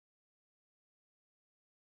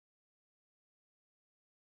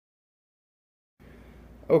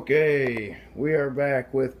Okay, we are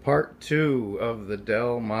back with part 2 of the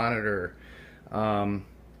Dell monitor, and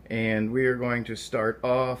we are going to start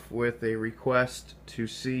off with a request to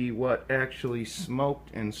see what actually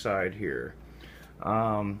smoked inside here.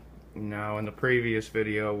 Now in the previous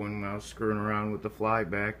video when I was screwing around with the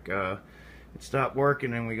flyback, it stopped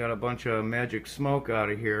working and we got a bunch of magic smoke out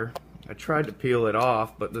of here. I tried to peel it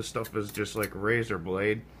off, but this stuff is just like a razor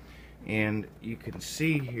blade, and you can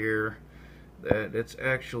see here that it's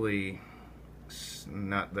actually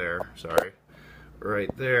not there, sorry,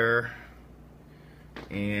 right there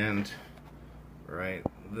and right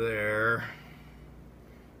there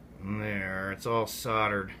and there. It's all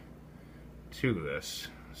soldered to this,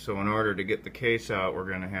 so in order to get the case out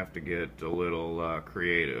we're gonna have to get a little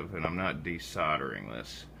creative, and I'm not desoldering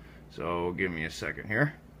this, so give me a second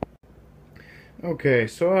here. Okay,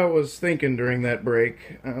 so I was thinking during that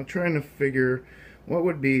break, trying to figure what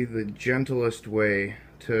would be the gentlest way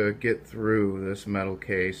to get through this metal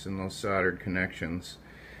case and those soldered connections.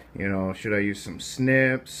 You know, should I use some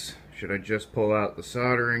snips? Should I just pull out the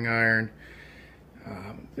soldering iron?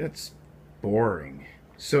 It's boring.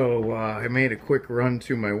 So I made a quick run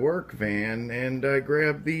to my work van and I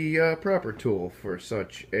grabbed the proper tool for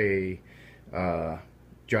such a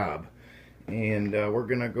job. And we're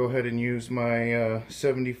gonna go ahead and use my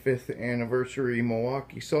 75th anniversary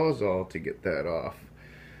Milwaukee Sawzall to get that off.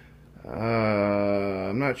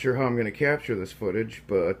 I'm not sure how I'm gonna capture this footage,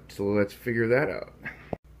 but let's figure that out.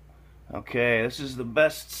 Okay, this is the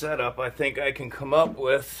best setup I think I can come up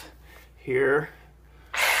with here.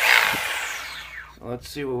 So let's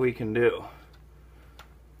see what we can do.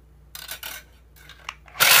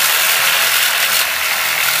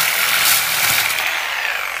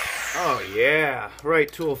 Oh yeah,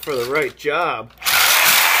 right tool for the right job.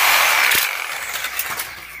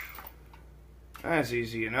 That's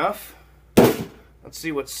easy enough. Let's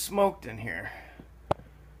see what's smoked in here.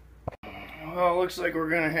 Well, it looks like we're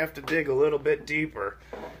gonna have to dig a little bit deeper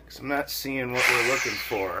because I'm not seeing what we're looking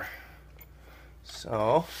for.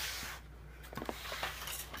 So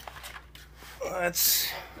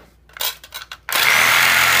let's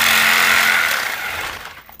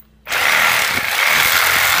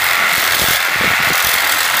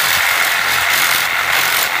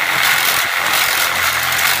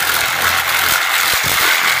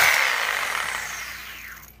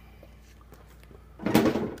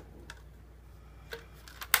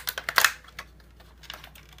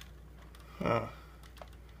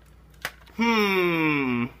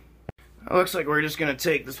it looks like we're just going to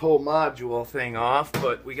take this whole module thing off,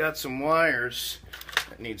 but we got some wires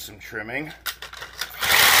that need some trimming.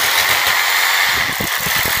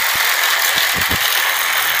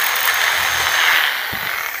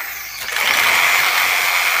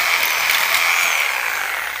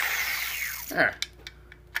 There.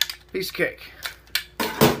 Piece of cake.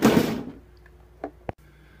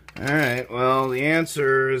 Alright, well, the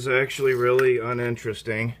answer is actually really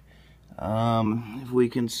uninteresting. If we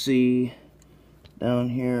can see down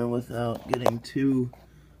here without getting too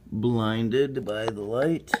blinded by the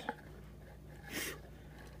light,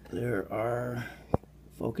 there are,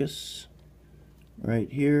 focus, right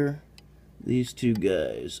here, these two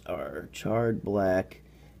guys are charred black,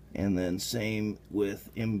 and then same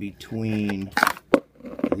with in between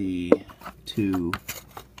the two.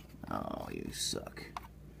 Oh, you suck.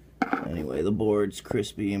 Anyway, the board's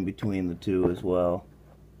crispy in between the two as well.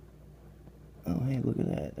 Oh, hey, look at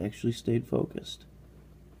that. Actually stayed focused.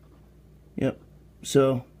 Yep.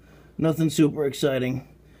 So, nothing super exciting.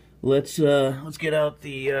 Let's get out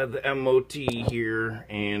the MOT here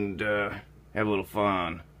and have a little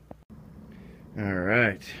fun. All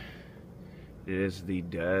right. It is the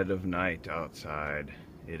dead of night outside.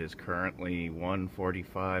 It is currently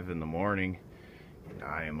 1:45 in the morning, and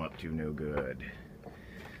I am up to no good.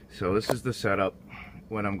 So this is the setup.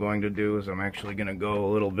 What I'm going to do is I'm actually going to go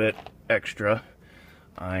a little bit extra.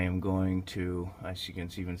 I am going to, as you can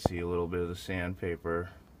even see a little bit of the sandpaper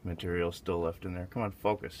material still left in there. Come on,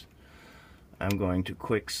 focus. I'm going to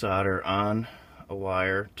quick solder on a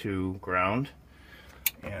wire to ground,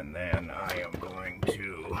 and then I am going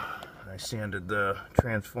to, I sanded the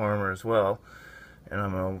transformer as well, and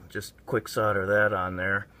I'm going to just quick solder that on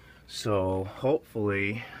there. So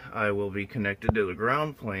hopefully I will be connected to the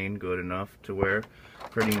ground plane good enough to where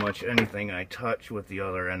pretty much anything I touch with the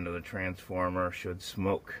other end of the transformer should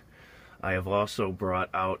smoke. I have also brought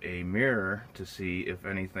out a mirror to see if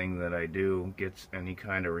anything that I do gets any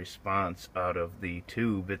kind of response out of the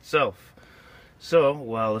tube itself. So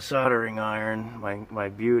while the soldering iron, my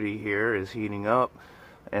beauty here, is heating up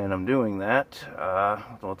and I'm doing that,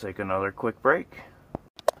 we'll take another quick break.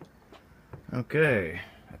 Okay,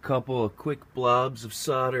 A couple of quick blobs of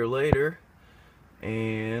solder later,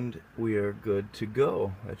 and we are good to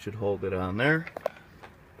go. That should hold it on there.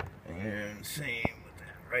 And same with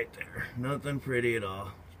that right there. Nothing pretty at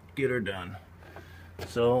all. Get her done.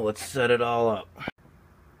 So let's set it all up.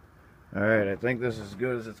 Alright, I think this is as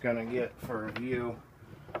good as it's going to get for a view.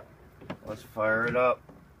 Let's fire it up.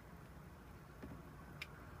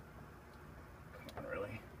 Come on,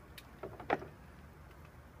 really?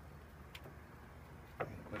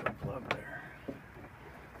 Put a plug there.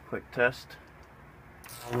 Quick test.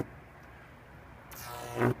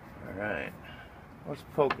 Alright, let's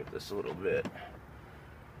poke at this a little bit.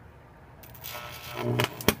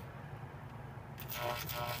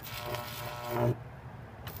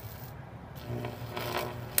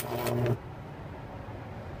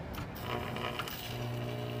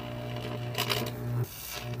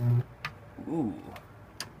 Ooh.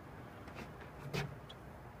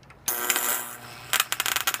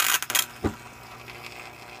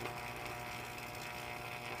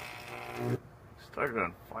 Started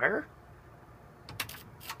on fire?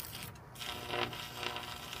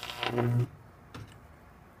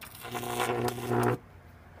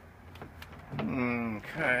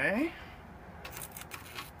 Okay.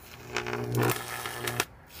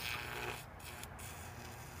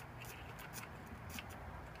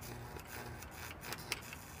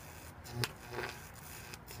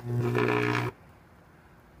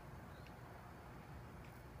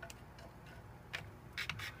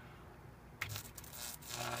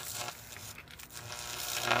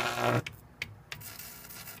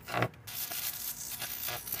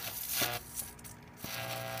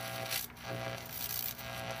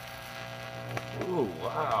 Oh,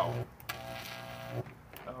 wow.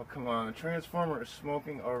 Oh, come on. The transformer is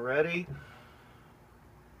smoking already.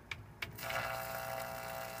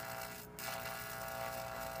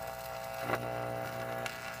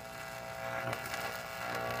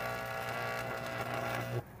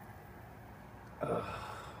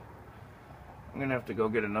 I'm gonna have to go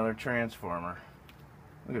get another transformer.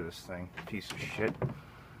 Look at this thing, piece of shit.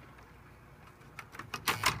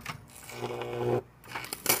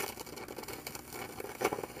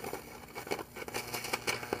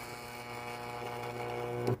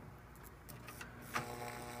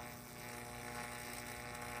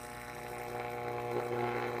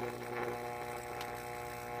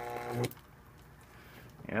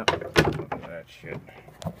 Yep, look at that shit.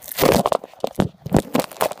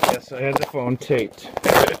 Yes, I had the phone taped.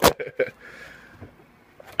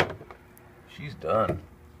 She's done.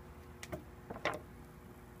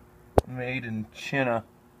 Made in China.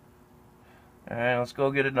 Alright, let's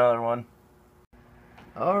go get another one.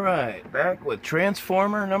 Alright, back with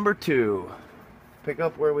transformer number 2. Pick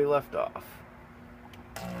up where we left off.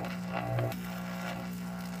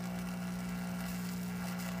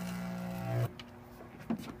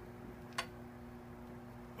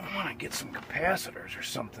 I want to get some capacitors or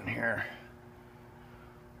something here.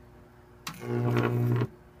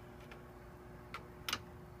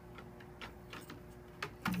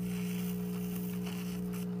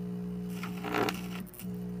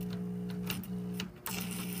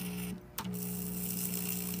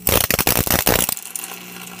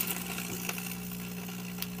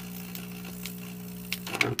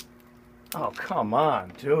 Oh, come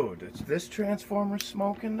on, dude. Is this transformer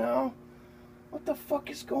smoking now? What the fuck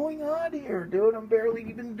is going on here, dude? I'm barely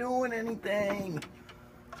even doing anything.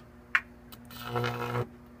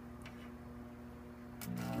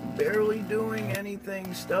 Barely doing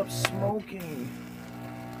anything. Stop smoking.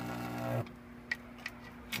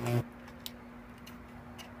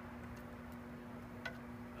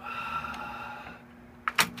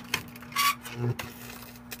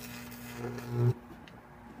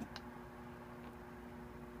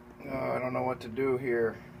 Oh, I don't know what to do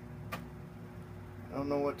here. I don't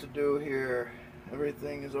know what to do here.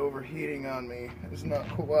 Everything is overheating on me. It's not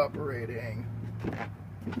cooperating.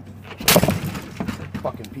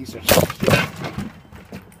 Fucking piece of shit.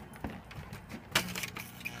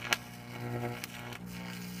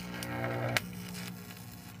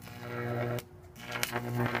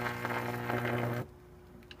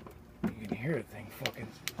 You can hear the thing fucking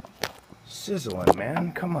sizzling,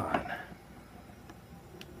 man. Come on.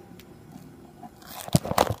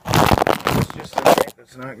 It's just a thing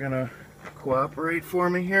that's not gonna cooperate for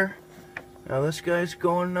me here. Now this guy's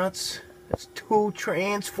going nuts. That's 2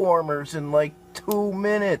 transformers in like 2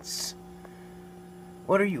 minutes.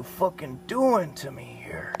 What are you fucking doing to me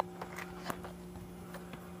here?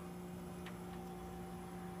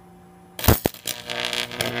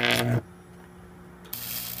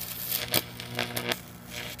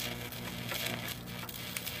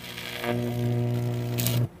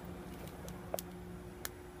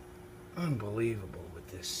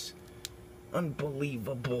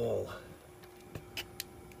 Unbelievable.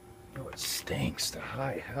 Oh, it stinks to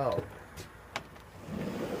high hell.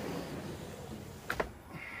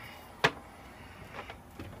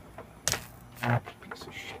 Piece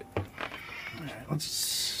of shit. Alright,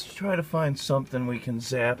 let's try to find something we can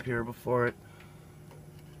zap here before it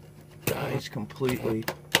dies completely.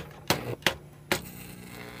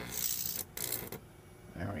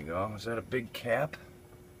 There we go. Is that a big cap?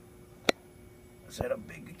 Is that a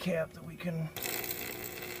big cap that we can...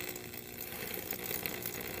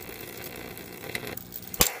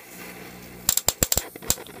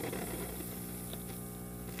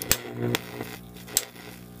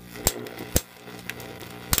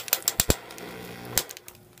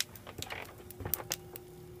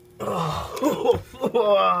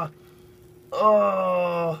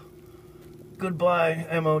 Oh, goodbye,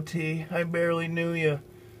 MOT. I barely knew you.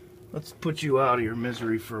 Let's put you out of your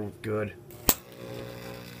misery for good.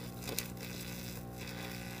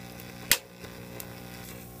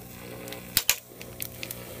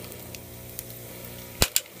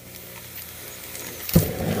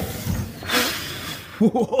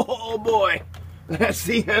 Oh boy, that's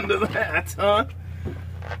the end of that, huh?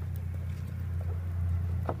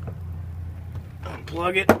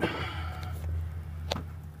 Unplug it,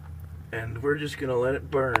 and we're just gonna let it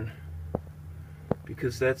burn,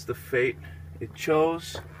 because that's the fate it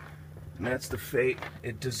chose, and that's the fate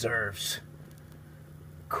it deserves.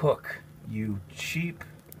 Cook, you cheap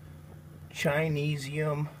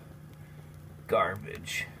Chinesium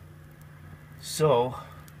garbage. So,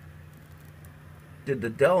 did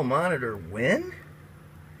the Dell monitor win?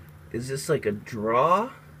 Is this like a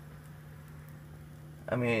draw?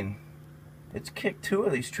 I mean, it's kicked 2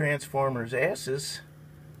 of these Transformers' asses.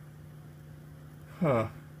 Huh.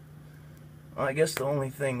 Well, I guess the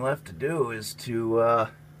only thing left to do is to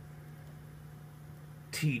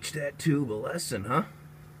teach that tube a lesson, huh?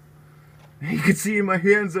 You can see in my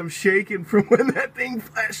hands I'm shaking from when that thing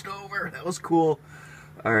flashed over. That was cool.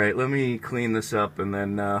 Alright, let me clean this up and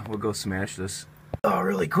then we'll go smash this. Oh,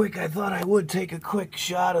 really quick, I thought I would take a quick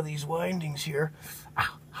shot of these windings here.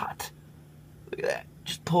 Ow, hot. Look at that.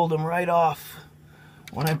 Just pulled them right off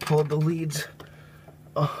when I pulled the leads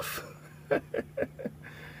off. I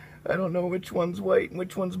don't know which one's white and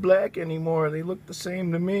which one's black anymore. They look the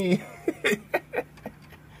same to me.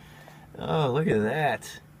 Oh, look at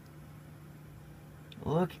that.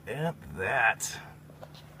 Look at that.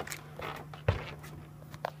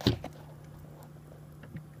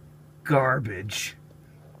 Garbage.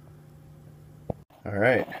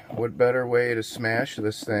 Alright, what better way to smash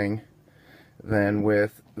this thing than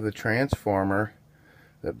with the transformer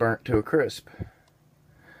that burnt to a crisp.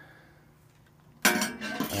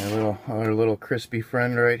 Our little crispy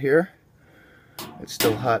friend right here. It's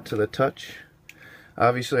still hot to the touch.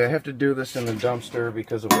 Obviously I have to do this in the dumpster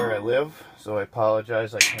because of where I live, so I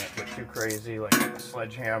apologize I can't get too crazy like a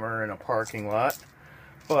sledgehammer in a parking lot.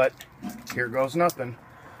 But here goes nothing.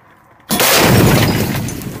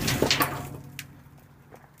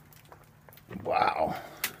 Wow.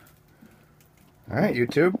 Alright,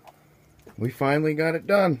 YouTube. We finally got it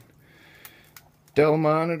done. Dell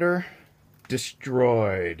monitor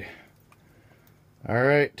destroyed.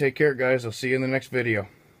 Alright, take care guys. I'll see you in the next video.